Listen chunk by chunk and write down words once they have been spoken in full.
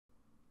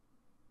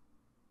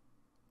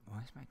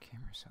Why is my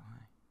camera so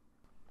high?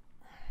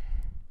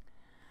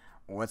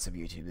 What's up,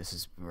 YouTube? This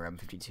is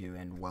Rub52,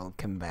 and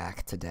welcome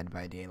back to Dead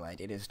by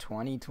Daylight. It is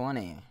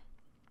 2020. I'm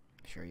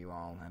sure you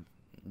all have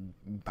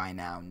by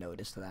now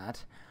noticed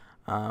that.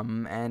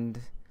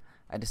 And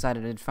I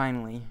decided I'd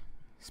finally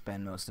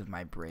spend most of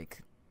my break,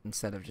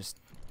 instead of just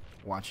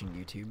watching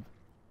YouTube,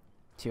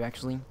 to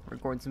actually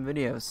record some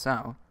videos.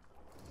 So,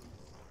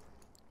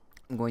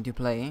 I'm going to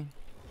play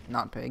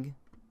Not Pig.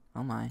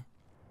 Oh my.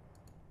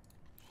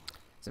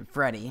 Some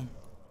Freddy,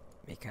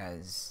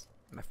 because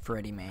I'm a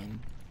Freddy main,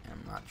 and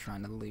I'm not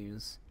trying to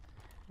lose.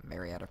 I'm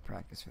very out of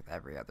practice with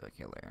every other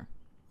killer.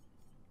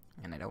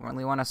 And I don't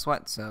really want to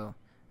sweat, so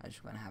I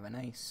just want to have a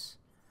nice,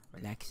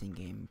 relaxing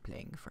game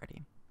playing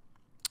Freddy.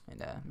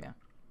 And, yeah.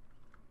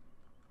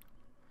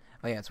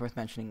 Oh yeah, it's worth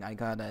mentioning, I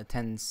got a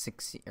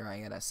 1060, or I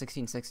got a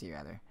 1660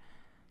 rather,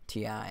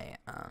 Ti,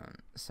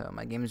 so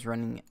my game is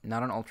running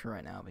not on Ultra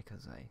right now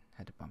because I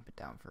had to bump it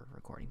down for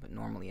recording, but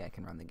normally I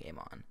can run the game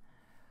on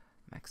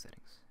max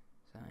settings.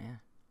 So yeah.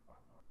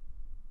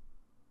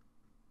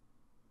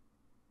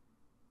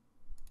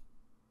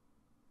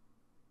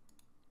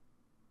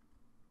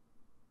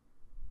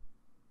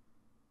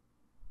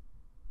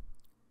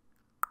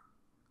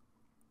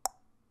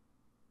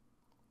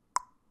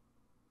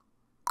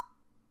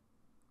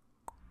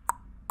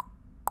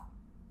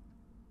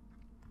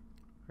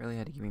 Really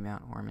had to give me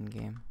Mount Orman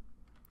game.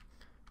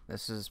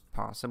 This is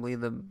possibly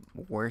the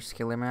worst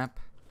killer map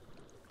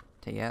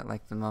to get,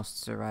 like the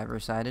most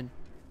survivor-sided.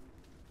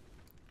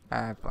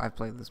 I've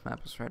played this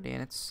map as Freddy,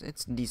 and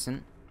it's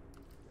decent.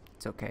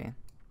 It's okay.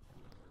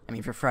 I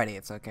mean, for Freddy,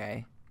 it's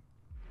okay.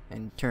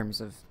 In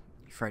terms of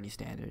Freddy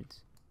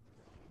standards.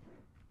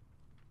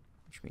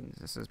 Which means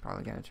this is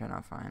probably gonna turn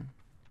out fine.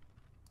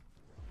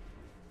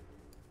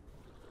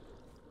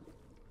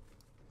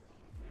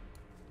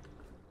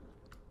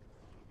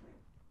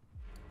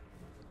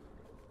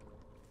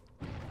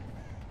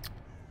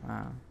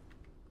 Wow.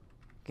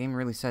 Game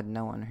really said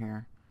no one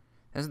here.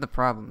 This is the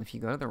problem. If you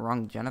go to the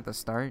wrong gen at the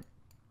start,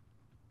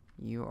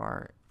 you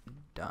are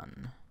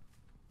done.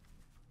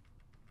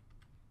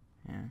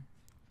 Yeah.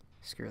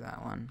 Screw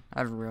that one.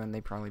 I've ruined. They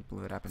probably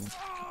blew it up and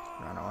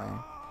ran away.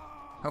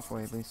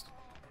 Hopefully, at least.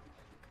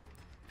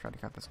 Try to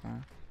cut this guy.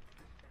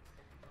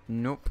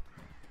 Nope.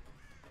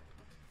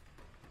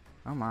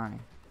 Oh my.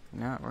 You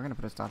know what? We're gonna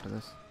put a stop to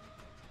this.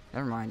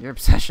 Never mind. Your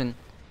obsession.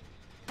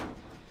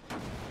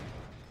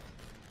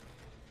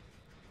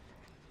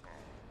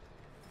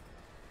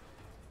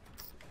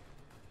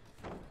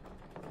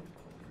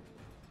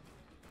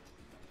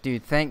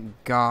 Dude,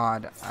 thank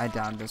God I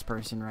downed this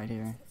person right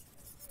here.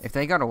 If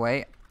they got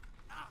away,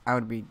 I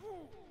would be...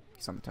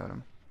 He's on the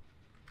totem.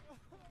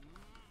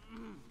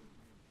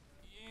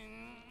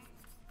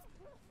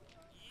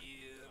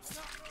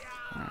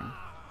 Right. I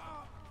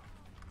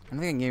don't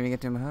think I can even get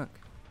to him a hook.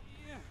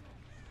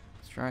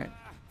 Let's try it.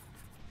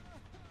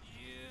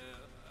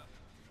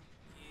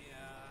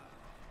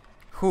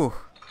 Whew.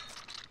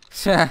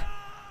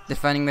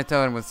 Defending the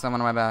totem with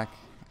someone on my back.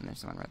 And there's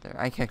someone right there.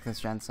 I kicked this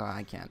gen, so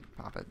I can't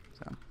pop it.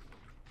 So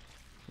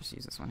just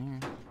use this one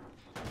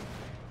here.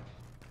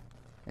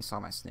 They saw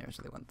my snare,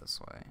 so they went this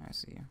way. I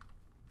see you.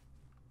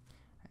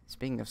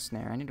 Speaking of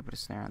snare, I need to put a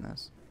snare on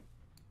this.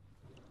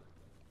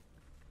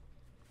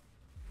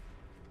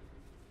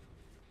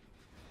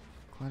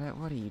 Claudette,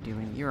 what are you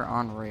doing? You're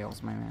on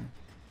rails, my man.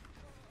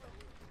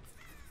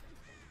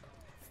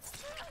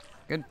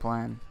 Good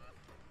plan.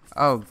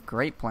 Oh,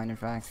 great plan, in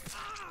fact.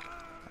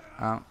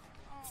 Oh.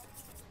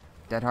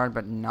 Dead hard,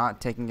 but not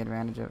taking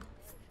advantage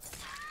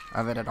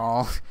of it at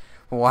all.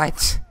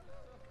 What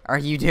are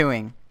you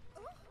doing?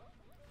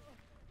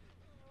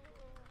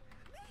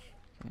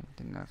 Okay,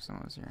 didn't know if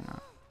someone was here or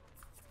not.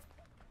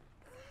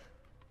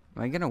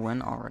 Am I gonna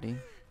win already?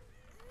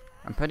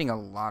 I'm putting a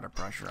lot of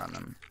pressure on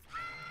them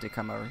to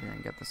come over here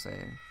and get the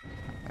save.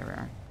 There we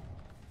are.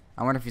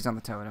 I wonder if he's on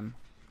the totem.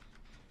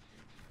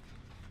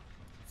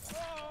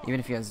 Even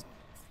if he has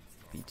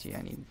BT,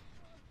 I need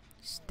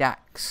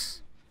stacks.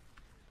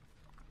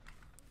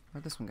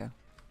 Where'd this one go?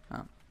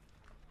 Oh.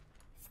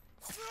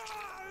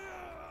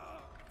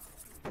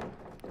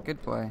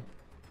 Good play.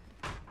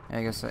 Yeah,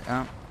 I guess I...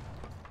 Oh.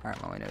 Alright,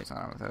 well, we know he's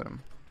not on the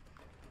totem.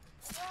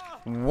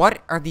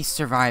 What are these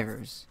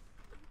survivors?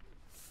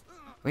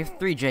 We have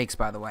 3 Jakes,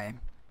 by the way.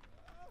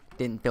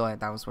 Didn't feel like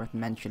that was worth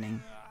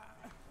mentioning.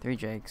 3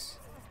 Jakes.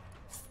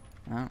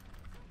 Oh.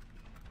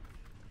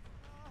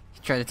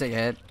 He tried to take a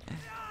hit.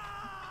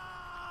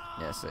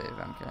 Yeah, save.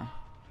 I don't care.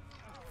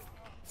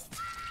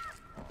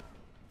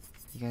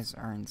 You guys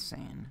are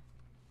insane.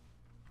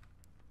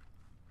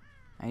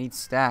 I need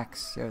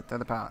stacks. Yo, throw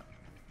the pallet.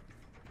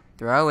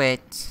 Throw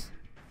it.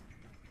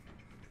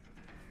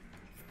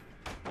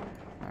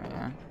 Alright,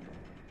 yeah.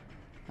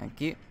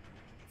 Thank you.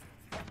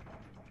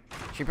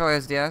 She probably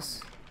has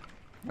DS.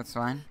 That's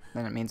fine.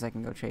 Then it means I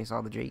can go chase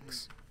all the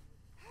Jakes.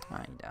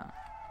 Alright, down.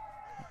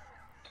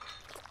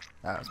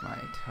 That was my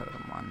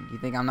totem one. You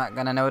think I'm not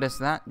gonna notice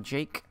that,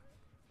 Jake?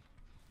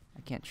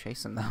 I can't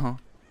chase him though.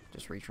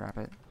 Just retrap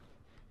it.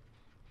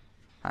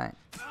 Hi.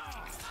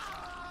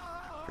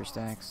 3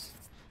 stacks.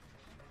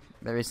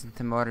 There isn't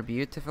a more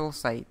beautiful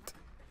sight.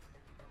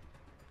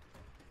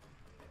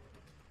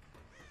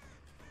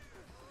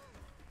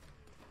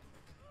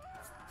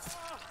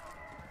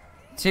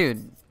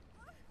 Dude,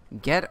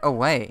 get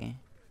away.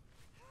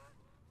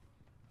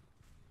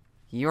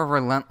 You're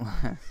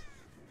relentless.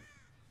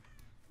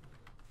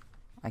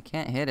 I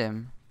can't hit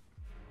him.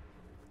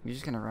 You're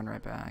just gonna run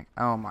right back.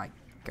 Oh my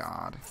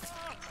god.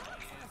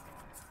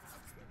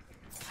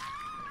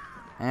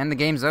 And the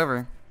game's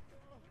over.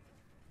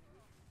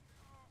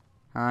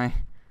 Hi.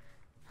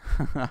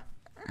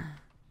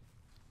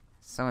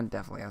 Someone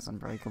definitely has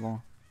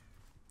Unbreakable.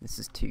 This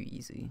is too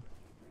easy.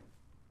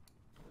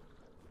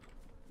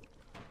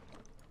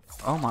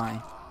 Oh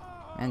my.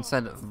 Man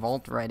said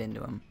vault right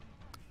into him.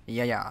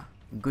 Yeah.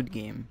 Good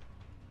game.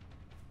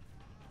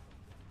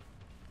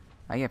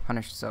 I get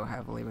punished so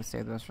heavily with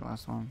save the best for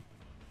last one.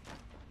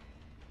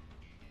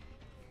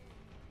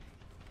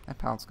 That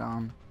pallet's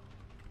gone.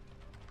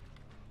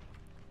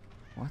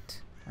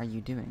 What are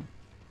you doing?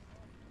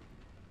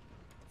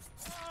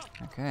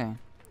 Okay.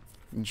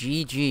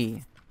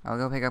 GG. I'll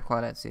go pick up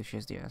Claudette, see if she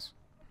has DS.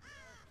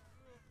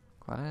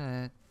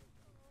 Claudette.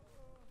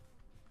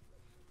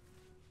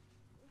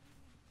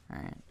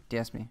 Alright,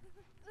 DS me.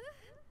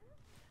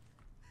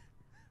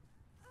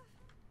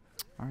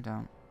 Or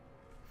don't.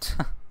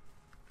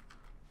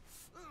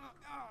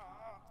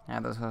 Yeah,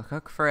 those will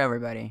cook for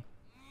everybody.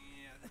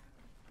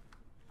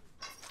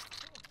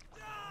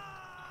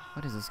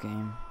 What is this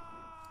game?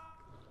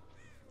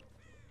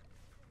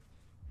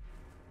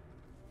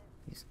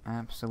 These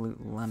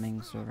absolute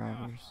lemming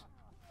survivors.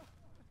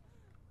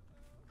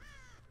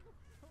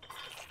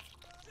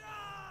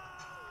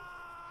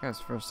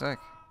 Guys, for a sec.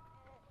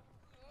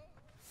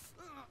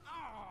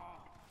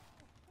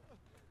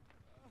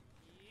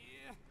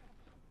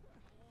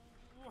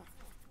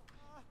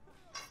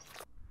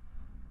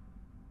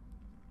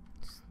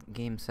 This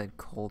game said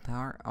coal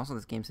tower. Also,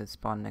 this game said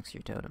spawn next to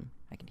your totem.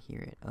 I can hear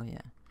it. Oh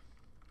yeah.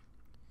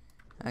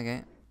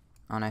 Okay,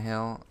 on a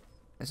hill.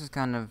 This is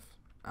kind of...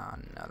 oh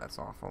no, that's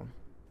awful.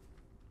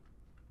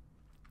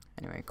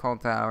 Anyway,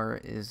 Cold Tower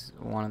is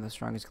one of the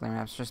strongest clear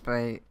maps just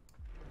by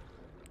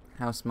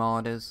how small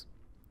it is.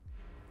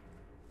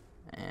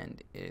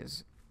 And it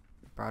is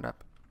brought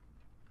up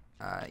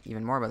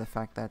even more by the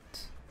fact that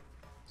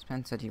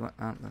Spence said he went...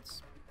 oh,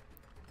 that's...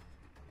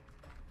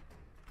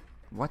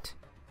 what?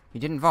 You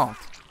didn't vault.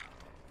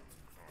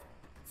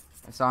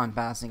 I saw him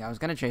passing. I was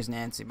gonna chase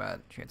Nancy,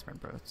 but she had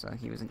sprint boost, so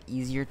he was an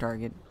easier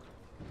target.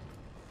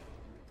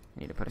 I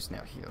need to put a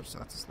snail heal, so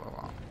that's a slow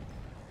walk.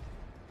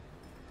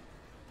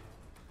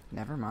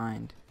 Never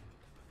mind.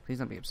 Please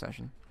don't be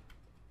obsession.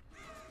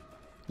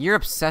 You're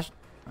obsession.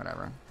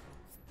 Whatever.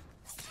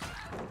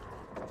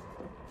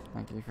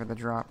 Thank you for the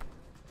drop.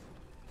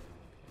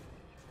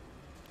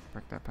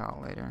 Break that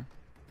pallet later.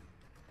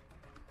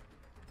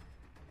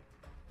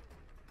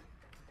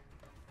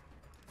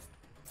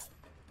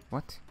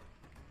 What?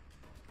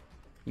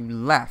 You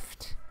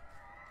left.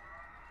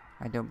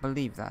 I don't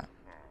believe that.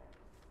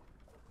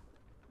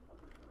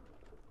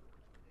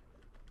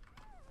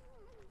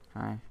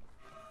 Hi.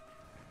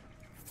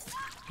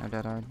 No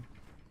dead hard.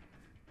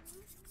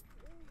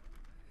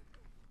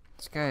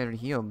 This guy already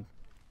healed.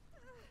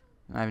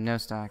 I have no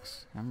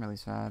stacks. I'm really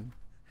sad.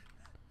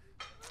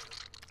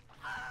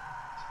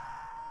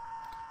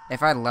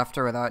 If I left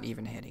her without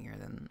even hitting her,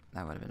 then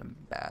that would have been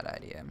a bad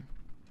idea.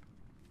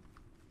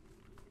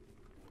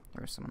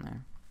 There was someone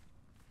there.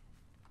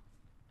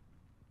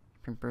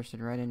 Print bursted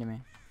right into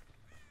me.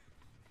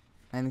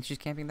 I think she's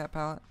camping that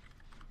pallet.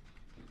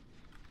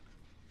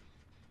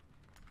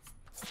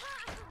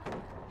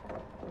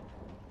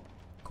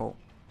 Cool.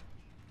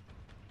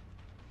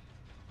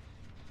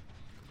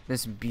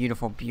 This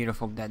beautiful,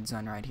 beautiful dead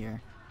zone right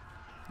here.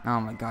 Oh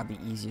my god, the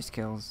easiest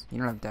kills. You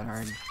don't have dead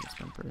hard. Just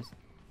print burst.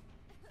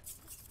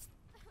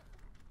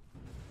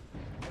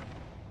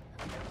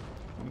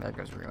 And there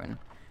goes Ruin.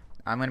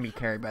 I'm gonna be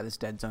carried by this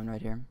dead zone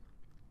right here.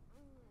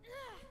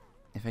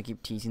 If I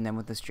keep teasing them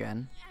with this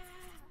gen.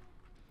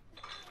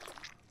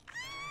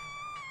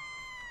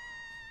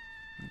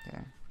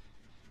 Okay.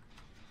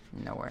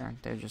 Nowhere.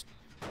 They're just...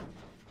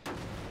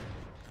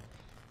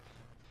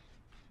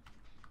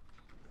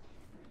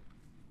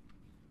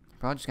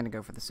 probably just gonna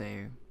go for the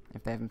save.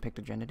 If they haven't picked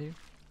a gen to do.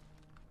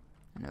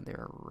 I know they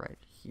were right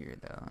here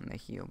though, and they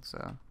healed,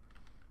 so...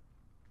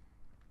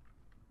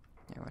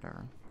 yeah,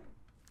 whatever.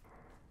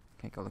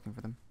 Can't go looking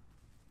for them.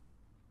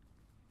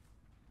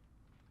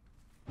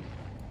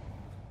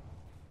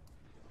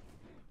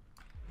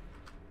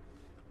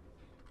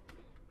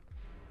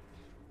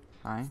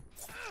 Hi.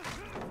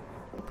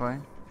 Good play.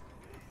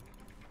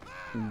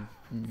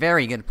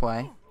 Very good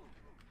play.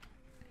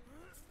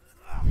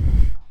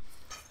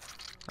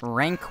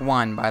 Rank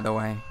 1, by the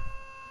way.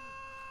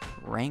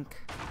 Rank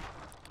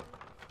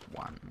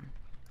 1.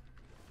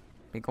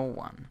 Big ol'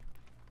 1.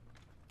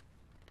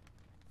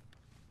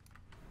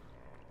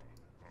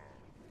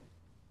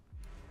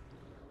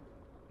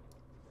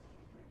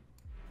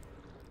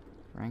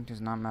 Rank does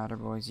not matter,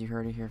 boys. You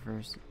heard it here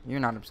first. You're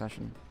not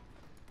obsession.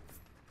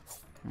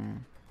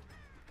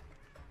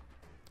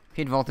 If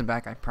he'd vaulted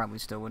back, I probably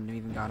still wouldn't have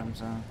even got him,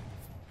 so...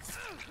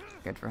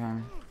 Good for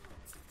him.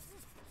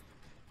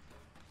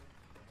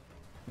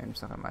 Made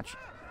himself a much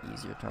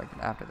easier target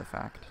after the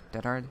fact.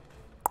 Dead hard?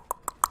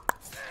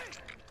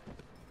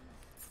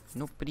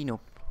 Nopey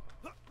nope.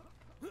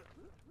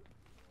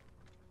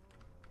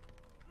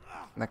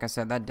 Like I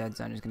said, that dead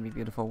zone is going to be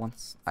beautiful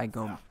once I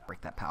go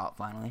break that pallet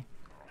finally.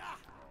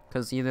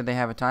 Because either they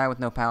have a tie with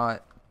no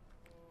pallet,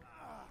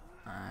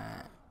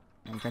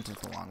 and granted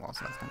it's a long wall,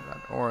 so that's kind of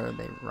bad, or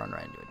they run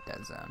right into a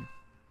dead zone.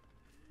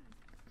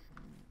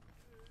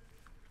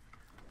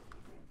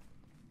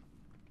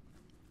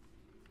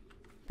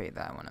 Bait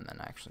that one and then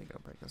actually go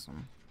break this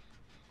one.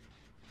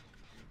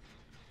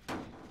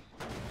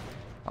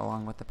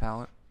 Along with the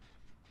pallet.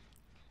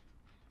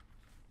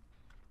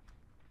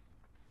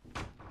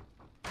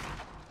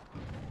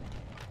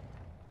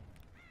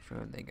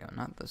 Should they go?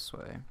 Not this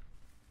way.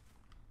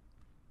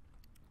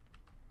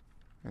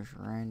 There's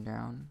rain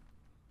down.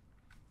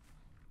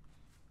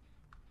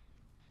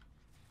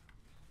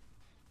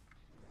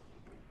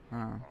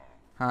 Oh.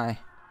 Hi.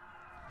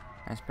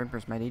 Nice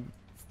primpers, my dude.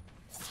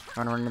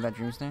 Wanna run into that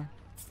dream snare?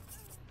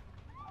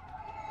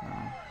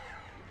 No.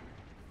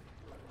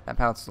 That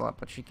pallet's still up,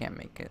 but she can't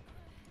make it.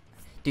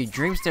 Dude,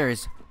 dream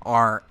stairs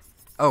are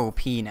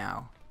OP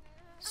now.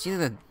 See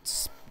the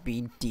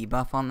speed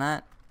debuff on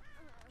that?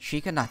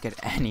 She could not get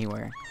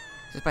anywhere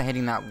just by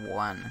hitting that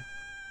one.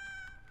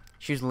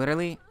 She was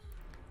literally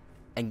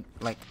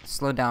like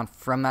slowed down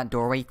from that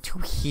doorway to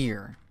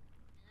here.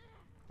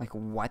 Like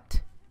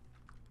what?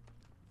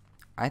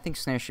 I think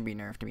snare should be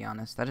nerfed, to be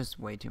honest. That is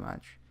way too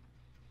much.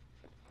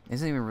 It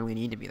doesn't even really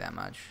need to be that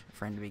much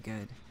for him to be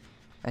good.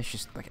 That's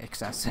just like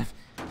excessive.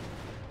 And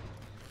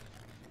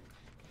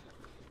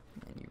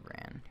you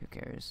ran. Who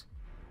cares?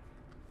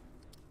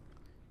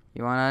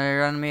 You wanna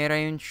run me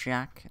around,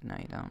 Shack? No,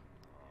 you don't.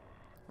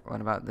 What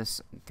about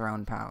this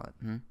thrown pallet?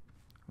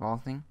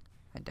 Vaulting?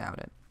 I doubt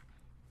it.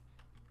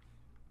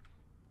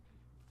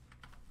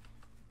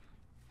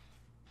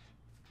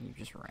 You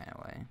just ran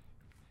away.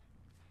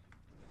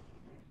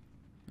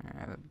 I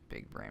have a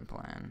big brain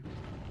plan.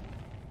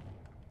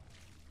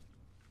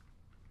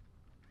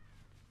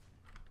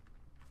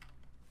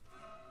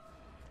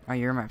 Oh,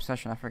 you're my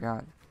obsession. I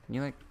forgot. Can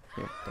you like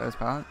throw this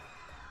pallet?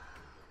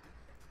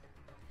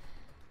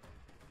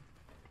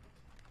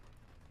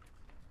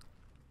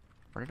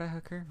 Where did I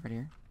hook her? Right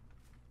here.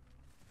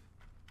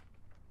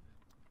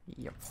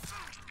 Yep.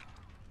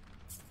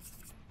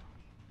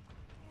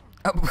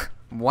 Oh,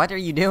 what are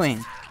you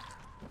doing?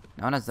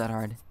 No one has that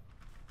hard.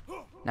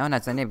 No one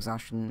has any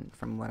exhaustion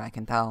from what I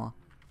can tell.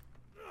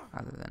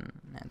 Other than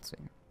Nancy.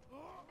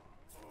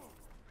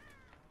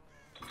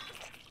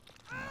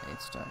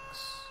 8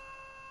 stacks.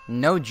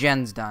 No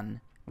gens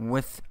done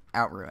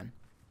without ruin.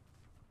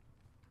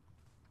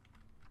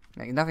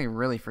 Like, nothing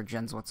really for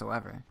gens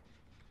whatsoever.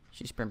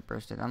 She sprint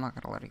bursted. I'm not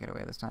gonna let her get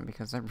away this time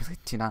because I really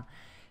do not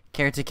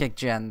care to kick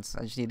gens.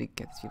 I just need to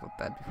get these people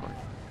dead before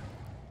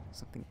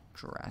something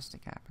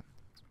drastic happens.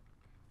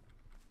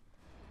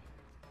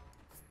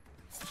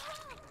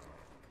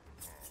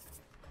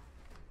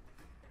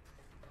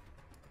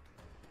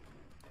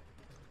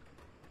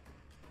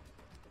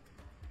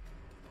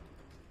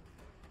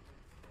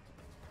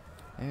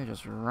 They're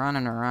just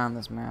running around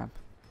this map.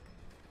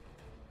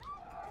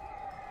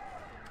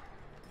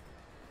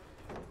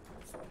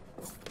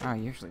 Oh,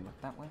 you usually look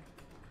that way?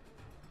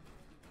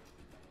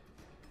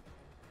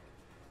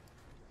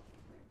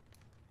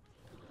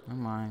 Oh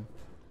my.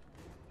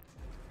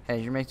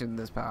 Hey, you're making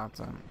this pallet,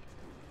 so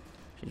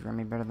she's run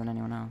me better than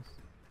anyone else.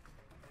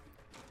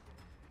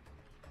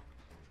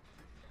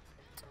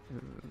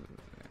 Ooh,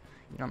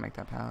 you don't make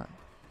that pallet.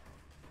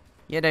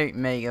 You don't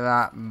make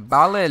that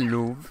pallet,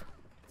 love.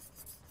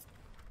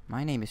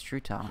 My name is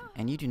Truetal,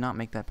 and you do not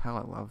make that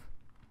pallet, love.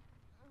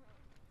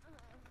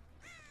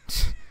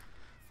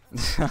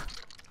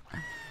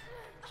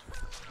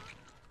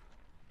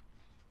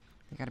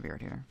 They gotta be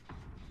right here.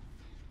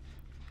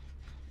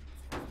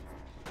 I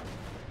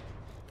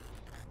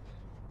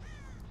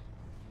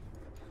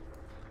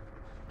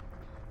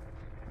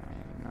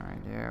have no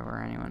idea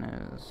where anyone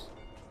is.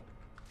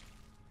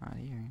 Not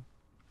here.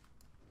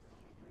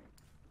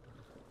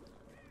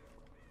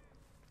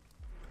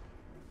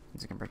 I'm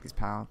just gonna break these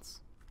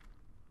pallets.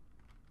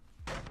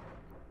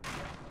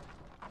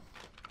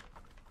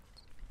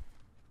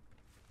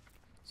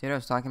 See what I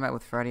was talking about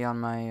with Freddy on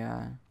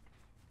my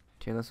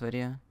tier list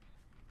video?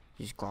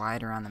 You just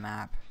glide around the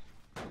map,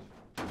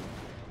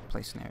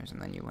 play snares,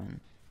 and then you win,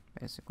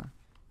 basically.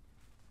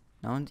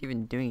 No one's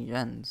even doing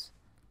gens.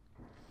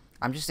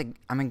 I'm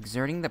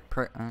exerting the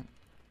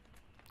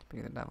Speak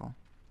of the devil.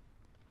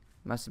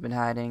 Must have been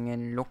hiding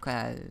in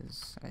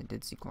Lucas. I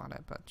did see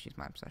Claudia, but she's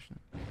my obsession.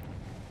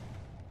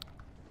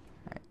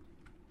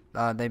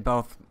 Alright. They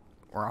both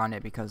were on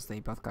it because they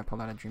both got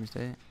pulled out of Dream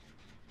State.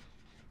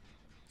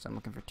 So I'm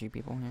looking for 2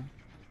 people here.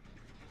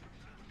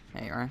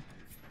 There you are.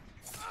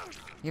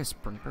 You have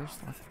sprint burst?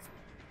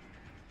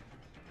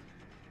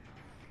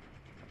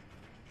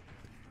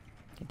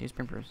 Can't do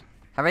sprint burst.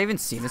 Have I even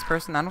seen this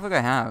person? I don't think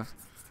I have.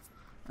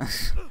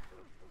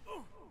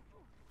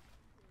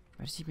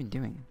 What has he been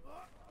doing?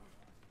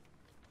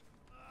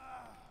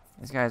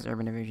 This guy's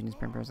urban evasion is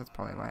pretty. That's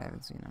probably why I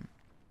haven't seen him.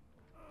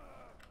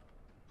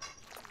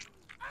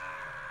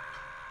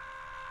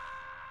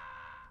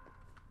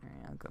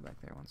 Alright, I'll go back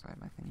there once I have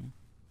my thingy.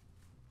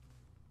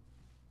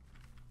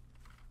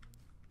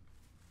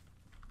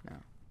 No.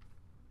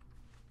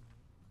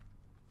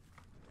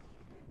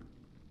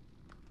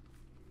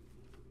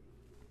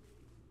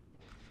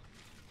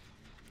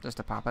 Just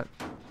to pop it.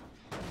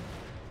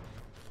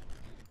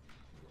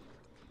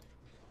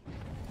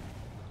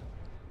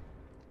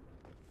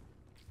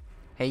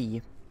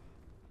 Hey.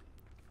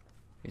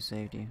 Who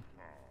saved you?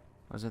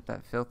 Was it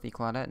that filthy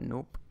Claudette?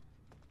 Nope.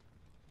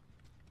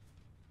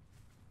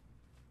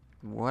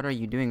 What are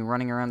you doing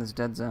running around this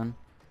dead zone?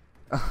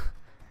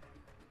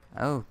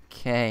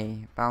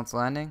 Okay. Bounce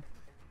landing?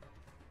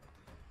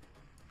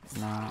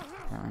 No,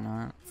 apparently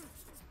not.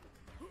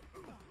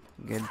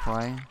 Good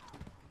play.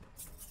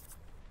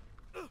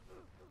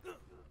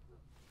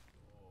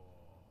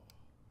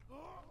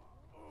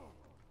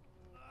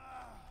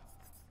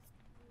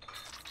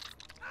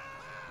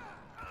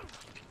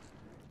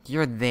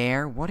 You're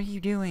there? What are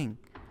you doing?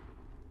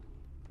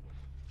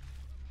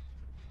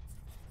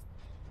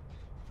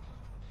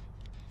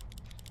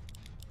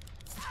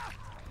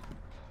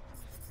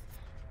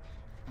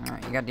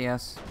 Alright, you got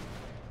DS.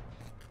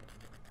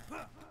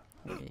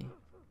 Hey.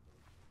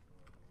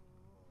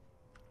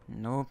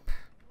 Nope.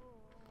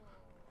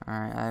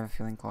 Alright, I have a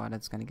feeling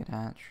Claudette's gonna get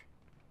hatch.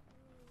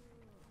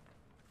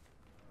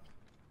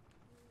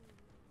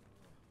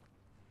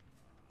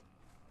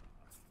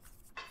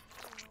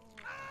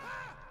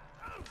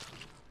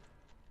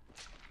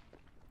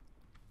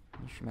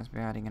 She must be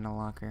hiding in a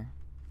locker.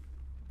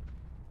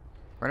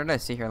 Where did I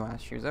see her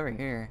last? She was over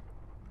here.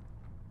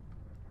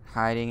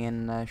 Hiding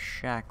in the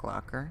shack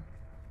locker.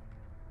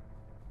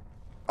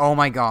 Oh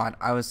my god,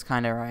 I was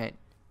kinda right.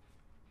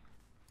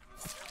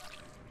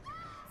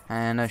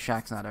 And no,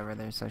 shack's not over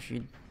there, so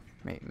she...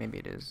 Maybe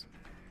it is.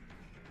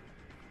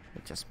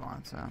 It just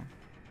spawned, so...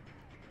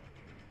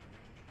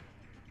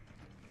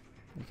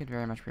 You could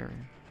very much be over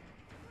here.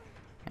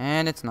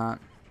 And it's not.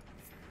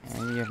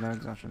 And you have no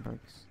exhaustion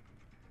perks.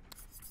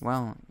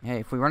 Well, hey,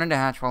 if we run into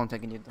hatch while I'm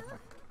taking you to the fuck,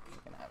 you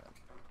can have it.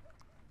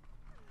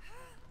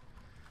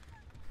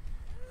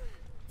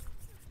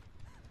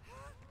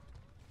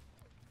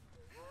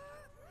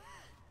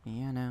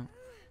 Yeah, no.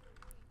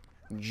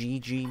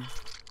 GG.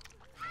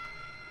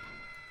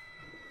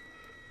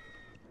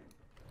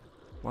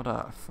 What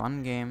a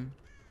fun game.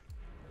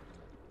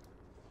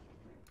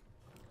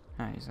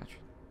 Ah, he's actually...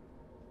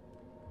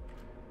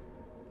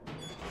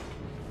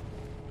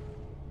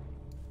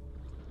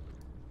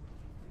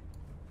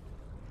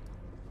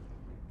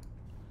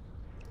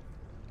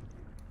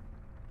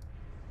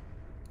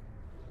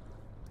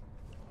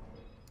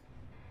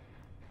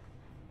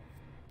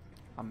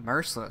 I'm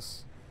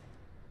merciless.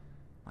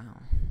 Wow.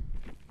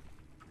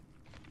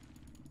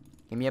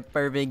 Give me a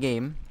perfect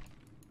game.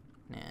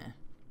 Nah.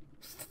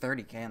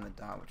 30k on the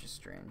dot, which is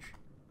strange.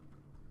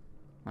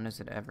 When is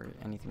it ever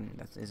anything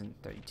that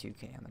isn't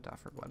 32k on the dot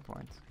for blood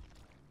points?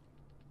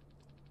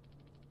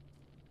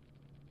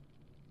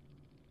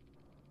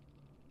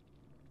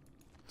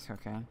 It's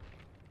okay.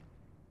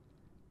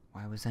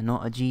 Why was that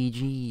not a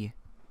GG?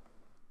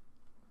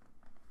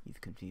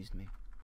 You've confused me.